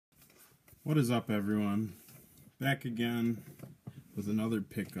What is up, everyone? Back again with another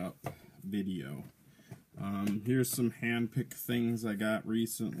pickup video. Here's some hand-picked things I got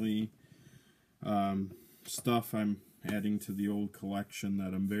recently. Stuff I'm adding to the old collection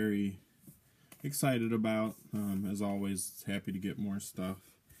that I'm very excited about. As always, happy to get more stuff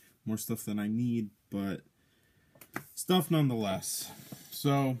than I need, but stuff nonetheless.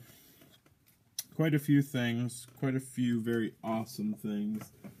 So, quite a few things, quite a few very awesome things.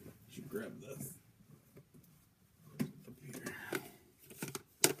 Should grab this up here.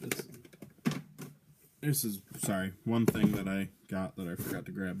 This is one thing that I got that I forgot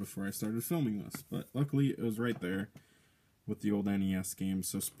to grab before I started filming this, but luckily it was right there with the old NES game.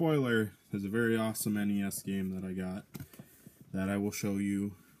 So spoiler, there's a very awesome NES game that I got that I will show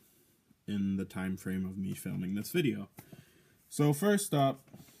you in the time frame of me filming this video. So first up,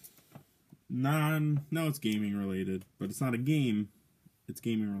 no, it's gaming related, but it's not a game. It's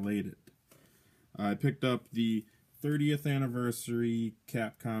gaming related. I picked up the 30th anniversary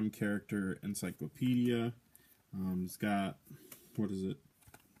Capcom character encyclopedia. It's got,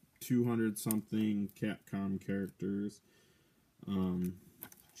 200 something Capcom characters.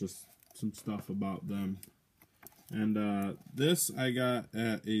 Just some stuff about them. And this I got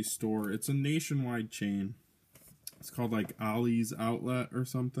at a store. It's a nationwide chain. It's called like Ollie's Outlet or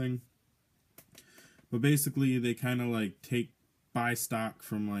something. But basically they kind of like buy stock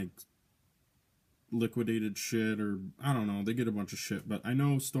from like liquidated shit, or I don't know, they get a bunch of shit, but I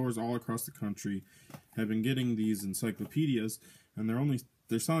know stores all across the country have been getting these encyclopedias, and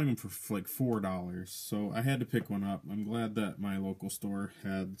they're selling them for like $4, so I had to pick one up. I'm glad that my local store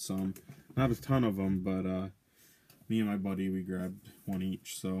had some, not a ton of them, but me and my buddy, we grabbed one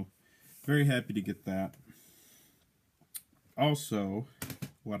each, so very happy to get that. Also,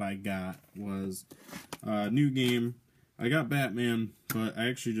 what I got was a new game. I got Batman, but I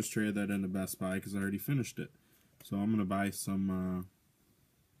actually just traded that into Best Buy because I already finished it. So I'm going to buy some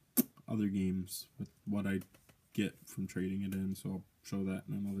other games with what I get from trading it in. So I'll show that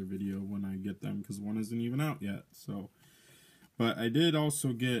in another video when I get them, because one isn't even out yet. So, but I did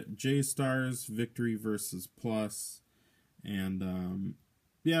also get J-Stars Victory vs. Plus. And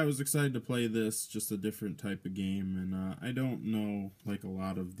yeah, I was excited to play this, just a different type of game. And I don't know like a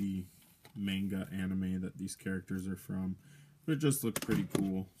lot of the manga anime that these characters are from, but it just looked pretty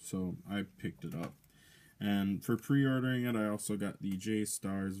cool, so I picked it up. And for pre-ordering it, I also got the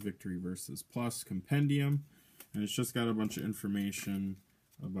J-Stars Victory vs. Plus compendium, and it's just got a bunch of information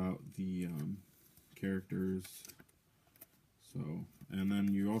about the characters. So, and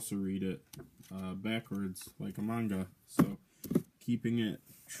then you also read it backwards like a manga, so keeping it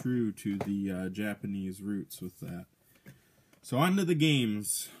true to the Japanese roots with that. So on to the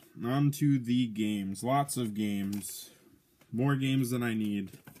games. Lots of games. More games than I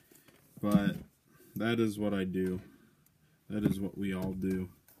need. But that is what I do. That is what we all do.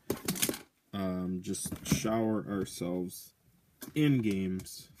 Just shower ourselves in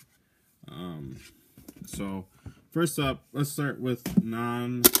games. So, first up, let's start with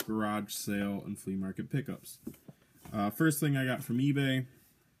non-garage sale and flea market pickups. First thing I got from eBay.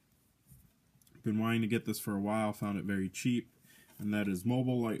 Been wanting to get this for a while. Found it very cheap. And that is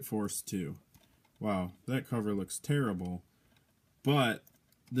Mobile Light Force 2. Wow, that cover looks terrible. But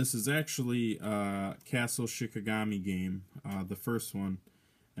this is actually Castle Shikigami game, the first one.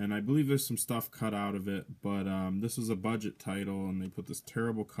 And I believe there's some stuff cut out of it, but this was a budget title, and they put this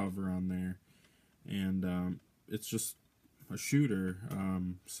terrible cover on there. And it's just a shooter,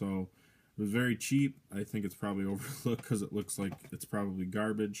 so it was very cheap. I think it's probably overlooked because it looks like it's probably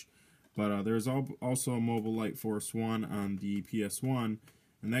garbage. But there's also a Mobile Light Force 1 on the PS1,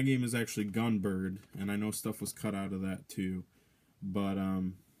 and that game is actually Gunbird, and I know stuff was cut out of that too. But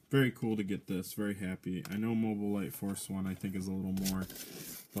very cool to get this, very happy. I know Mobile Light Force 1 I think is a little more,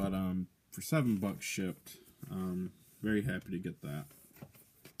 but for $7 shipped, very happy to get that.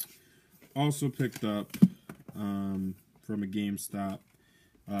 Also picked up from a GameStop,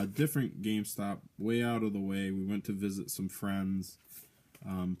 different GameStop, way out of the way. We went to visit some friends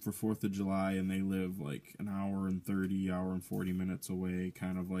for 4th of July, and they live like an hour and 40 minutes away,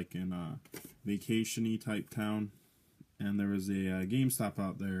 kind of like in a vacation-y type town. And there was a GameStop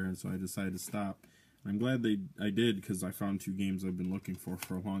out there, and so I decided to stop. I'm glad I did, because I found two games I've been looking for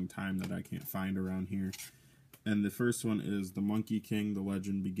a long time that I can't find around here. And the first one is The Monkey King, The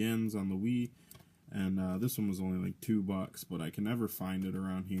Legend Begins on the Wii. And this one was only like $2, but I can never find it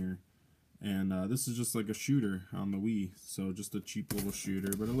around here. And this is just like a shooter on the Wii, so just a cheap little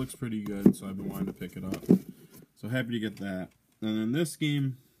shooter, but it looks pretty good, so I've been wanting to pick it up. So happy to get that. And then this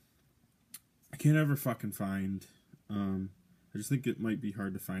game, I can't ever fucking find. I just think it might be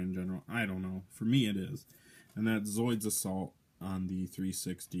hard to find in general. I don't know. For me, it is. And that's Zoid's Assault on the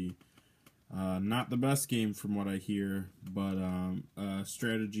 360. Not the best game from what I hear, but a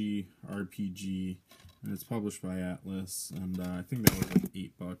strategy RPG, and it's published by Atlas, and I think that was like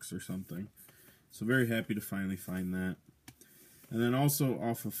 $8 or something. So very happy to finally find that. And then also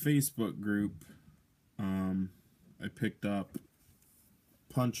off a Facebook group, I picked up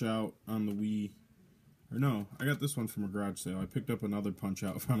Punch Out on the Wii. Or no, I got this one from a garage sale. I picked up another Punch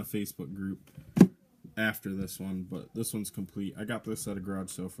Out on a Facebook group after this one, but this one's complete. I got this at a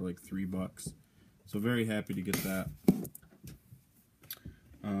garage sale for like $3. So very happy to get that.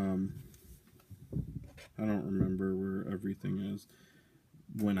 I don't remember where everything is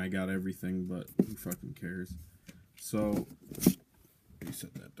when I got everything, but who fucking cares? So, let me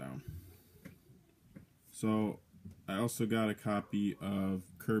set that down. So, I also got a copy of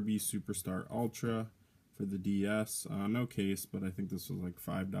Kirby Superstar Ultra for the DS. No case, but I think this was like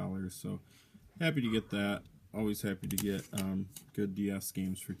 $5, so happy to get that. Always happy to get good DS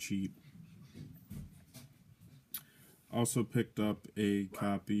games for cheap. Also picked up a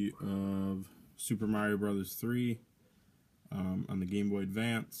copy of Super Mario Bros. 3 on the Game Boy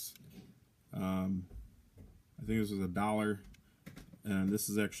Advance. I think this was $1, and this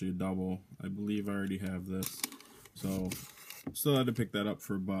is actually a double. I believe I already have this, so still had to pick that up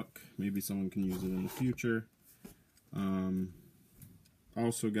for $1. Maybe someone can use it in the future.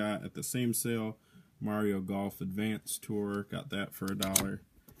 Also got at the same sale Mario Golf Advance Tour. Got that for $1.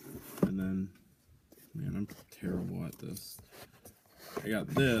 And then, man, I'm terrible at this. I got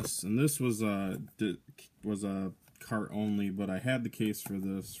this, and this was a cart only, but I had the case for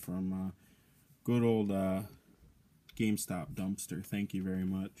this from good old GameStop dumpster. Thank you very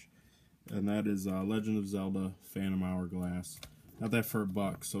much. And that is Legend of Zelda Phantom Hourglass. Got that for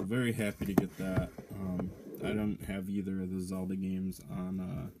 $1, so very happy to get that. I don't have either of the Zelda games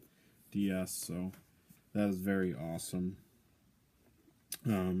on DS, so that is very awesome.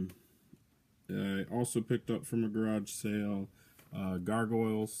 I also picked up from a garage sale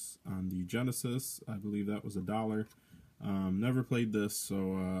Gargoyles on the Genesis. I believe that was $1. Never played this,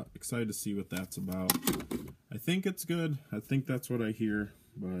 so excited to see what that's about. I think it's good. I think that's what I hear,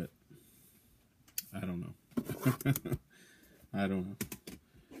 but I don't know. I don't know.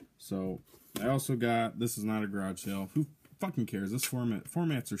 So I also got, this is not a garage sale. Who fucking cares? This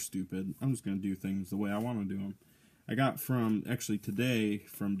formats are stupid. I'm just gonna do things the way I want to do them. I got from, actually today,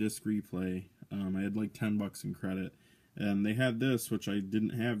 from Disc Replay. I had like $10 in credit, and they had this, which I didn't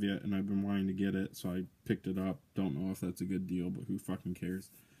have yet, and I've been wanting to get it, so I picked it up. Don't know if that's a good deal, but who fucking cares?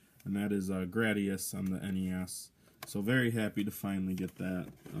 And that is Gradius on the NES. So very happy to finally get that.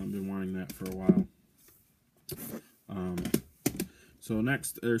 I've been wanting that for a while. So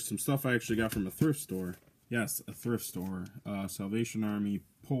next, there's some stuff I actually got from a thrift store. Yes, a thrift store. Salvation Army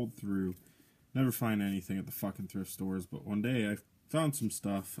pulled through. Never find anything at the fucking thrift stores, but one day I found some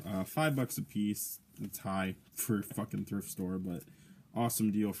stuff. $5 a piece. It's high for a fucking thrift store, but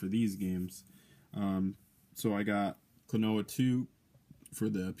awesome deal for these games. So I got Klonoa 2 for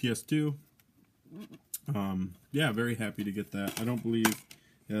the PS2. Yeah, very happy to get that. I don't believe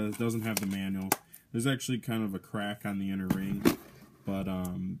it doesn't have the manual. There's actually kind of a crack on the inner ring, but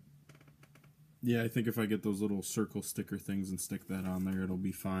yeah, I think if I get those little circle sticker things and stick that on there, it'll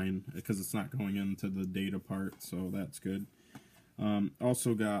be fine, because it's not going into the data part, so that's good.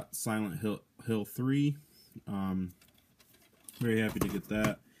 Also got Silent Hill 3. Very happy to get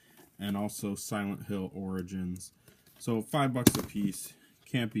that. And also Silent Hill Origins. So $5 a piece.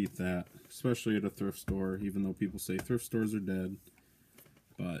 Can't beat that, especially at a thrift store, even though people say thrift stores are dead.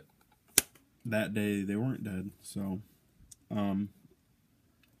 But that day they weren't dead. So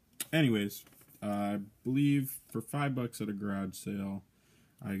anyways, I believe for $5 at a garage sale,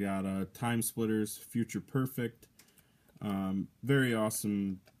 I got Time Splitters Future Perfect. Very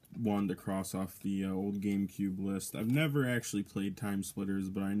awesome one to cross off the old GameCube list. I've never actually played Time Splitters,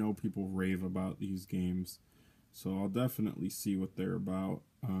 but I know people rave about these games, so I'll definitely see what they're about.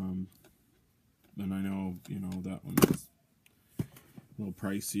 And I know, you know, that one is a little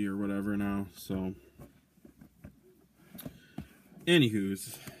pricey or whatever now, so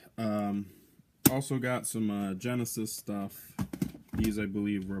anywho's, also got some Genesis stuff. These, I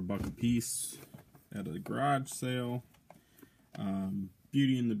believe, were $1 a piece at a garage sale.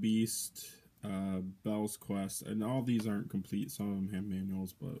 Beauty and the Beast, Bell's Quest, and all these aren't complete. Some of them have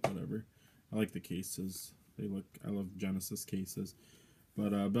manuals, but whatever. I like the cases. I love Genesis cases.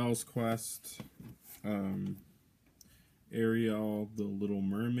 But Bell's Quest, Ariel, the Little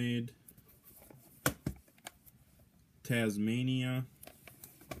Mermaid, Tasmania,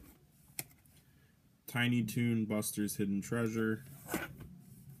 Tiny Toon Buster's Hidden Treasure,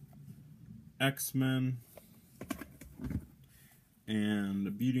 X-Men,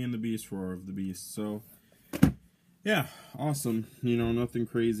 and Beauty and the Beast, Roar of the Beast. So, yeah, awesome. You know, nothing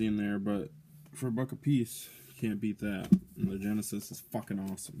crazy in there, but for a buck a piece, you can't beat that. And the Genesis is fucking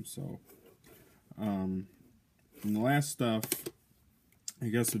awesome. So, and the last stuff, I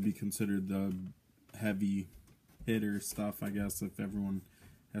guess, would be considered the heavy hitter stuff, I guess, if everyone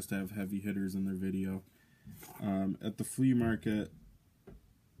has to have heavy hitters in their video. At the flea market,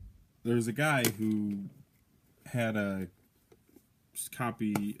 there's a guy who had a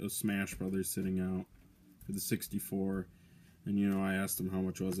copy of Smash Brothers sitting out for the 64, and, you know, I asked him how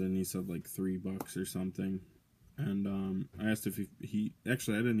much was it, and he said like $3 or something. And I asked if he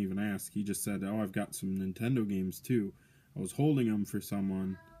actually, I didn't even ask, he just said, oh, I've got some Nintendo games too. I was holding them for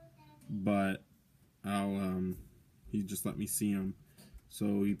someone, but he just let me see them.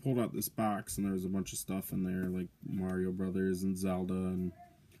 So he pulled out this box, and there was a bunch of stuff in there, like Mario Brothers and Zelda, and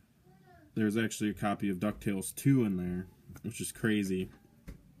there's actually a copy of DuckTales 2 in there, which is crazy.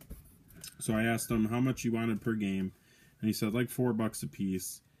 So I asked him how much he wanted per game, and he said like $4 a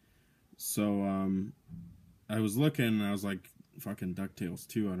piece. So I was looking, and I was like, fucking DuckTales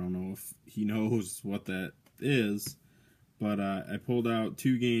 2, I don't know if he knows what that is. But I pulled out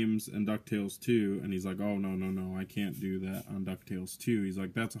 2 games and DuckTales 2, and he's like, oh, no, I can't do that on DuckTales 2. He's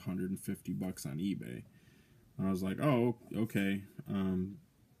like, that's $150 on eBay. And I was like, oh, okay.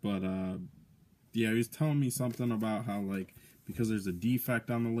 Yeah, he was telling me something about how, like, because there's a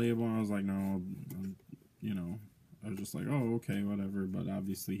defect on the label, and I was like, no, you know, I was just like, oh, okay, whatever. But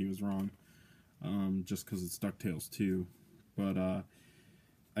obviously he was wrong, just because it's DuckTales 2. But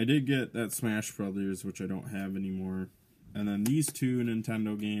I did get that Smash Brothers, which I don't have anymore. And then these 2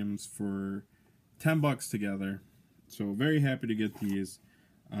 Nintendo games for $10 together. So very happy to get these.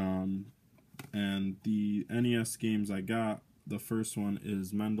 And the NES games I got, the first one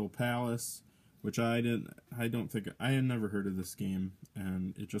is Mendel Palace, which I had never heard of this game,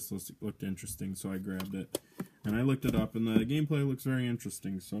 and it just looked interesting, so I grabbed it. And I looked it up, and the gameplay looks very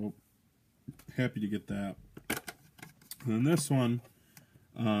interesting, so happy to get that. And then this one,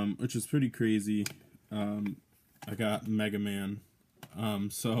 which is pretty crazy, I got Mega Man.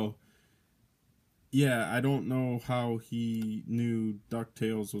 So, yeah, I don't know how he knew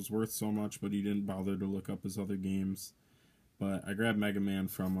DuckTales was worth so much, but he didn't bother to look up his other games. But I grabbed Mega Man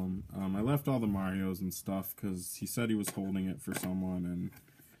from him. I left all the Marios and stuff, because he said he was holding it for someone, and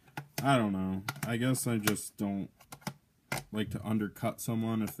I don't know. I guess I just don't like to undercut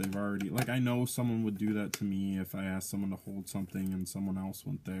someone if they've already... Like, I know someone would do that to me if I asked someone to hold something and someone else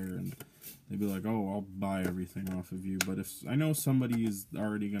went there, and they'd be like, oh, I'll buy everything off of you. But if I know somebody is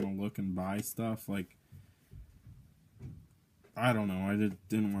already going to look and buy stuff, like, I don't know. I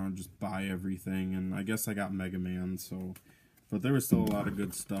didn't want to just buy everything, and I guess I got Mega Man, so... But there was still a lot of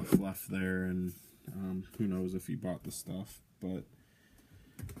good stuff left there, and who knows if he bought the stuff. But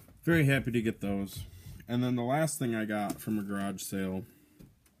very happy to get those. And then the last thing I got from a garage sale,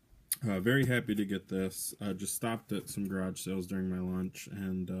 very happy to get this. Just stopped at some garage sales during my lunch,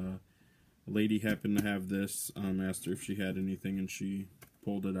 and a lady happened to have this. Asked her if she had anything, and she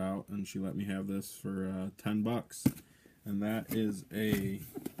pulled it out, and she let me have this for $10. And that is a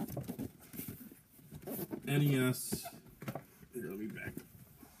NES... Here, let me back.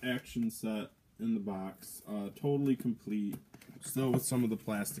 Action set in the box. Totally complete. Still with some of the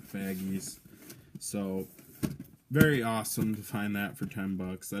plastic baggies. So, very awesome to find that for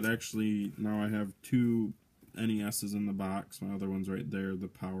 $10. That actually, now I have 2 NESs in the box. My other one's right there, the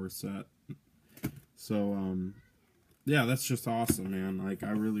power set. So, yeah, that's just awesome, man. Like,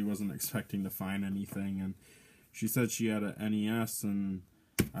 I really wasn't expecting to find anything. And she said she had a NES, and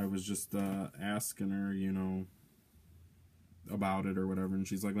I was just asking her, you know, about it or whatever, and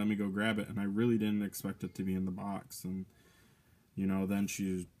she's like, let me go grab it, and I really didn't expect it to be in the box. And, you know, then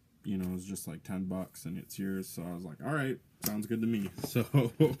she, you know, was just like $10 and it's yours. So I was like, all right, sounds good to me.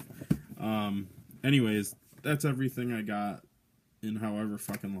 So anyways, that's everything I got in however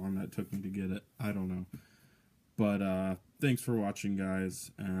fucking long that took me to get it. I don't know, but thanks for watching,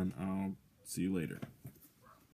 guys, and I'll see you later.